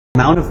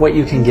amount of what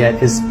you can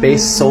get is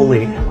based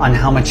solely on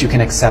how much you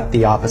can accept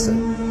the opposite.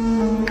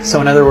 So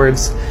in other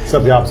words,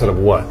 accept the opposite of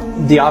what?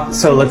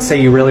 So let's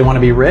say you really want to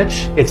be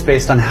rich, it's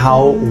based on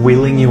how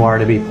willing you are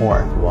to be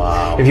poor.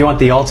 Wow. If you want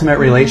the ultimate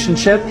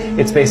relationship,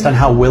 it's based on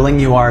how willing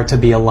you are to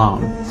be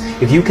alone.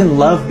 If you can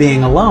love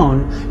being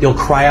alone, you'll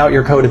cry out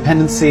your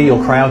codependency,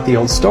 you'll cry out the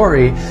old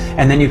story,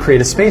 and then you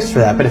create a space for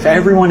that. But if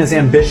everyone is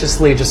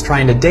ambitiously just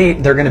trying to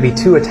date, they're going to be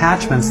two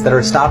attachments that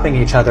are stopping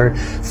each other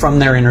from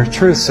their inner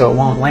truth, so it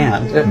won't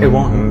land. It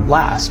won't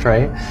last,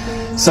 right?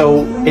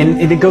 So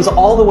it goes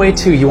all the way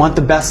to, you want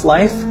the best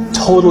life?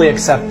 Totally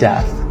accept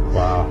death.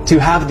 Wow. To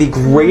have the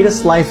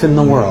greatest life in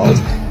the world,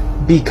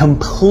 be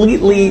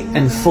completely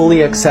and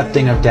fully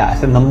accepting of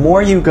death. And the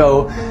more you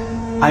go,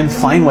 I'm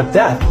fine with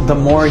death, the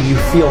more you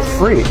feel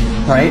free,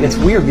 right? It's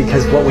weird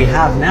because what we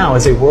have now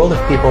is a world of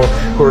people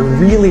who are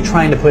really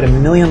trying to put a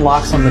million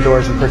locks on the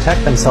doors and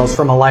protect themselves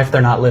from a life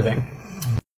they're not living.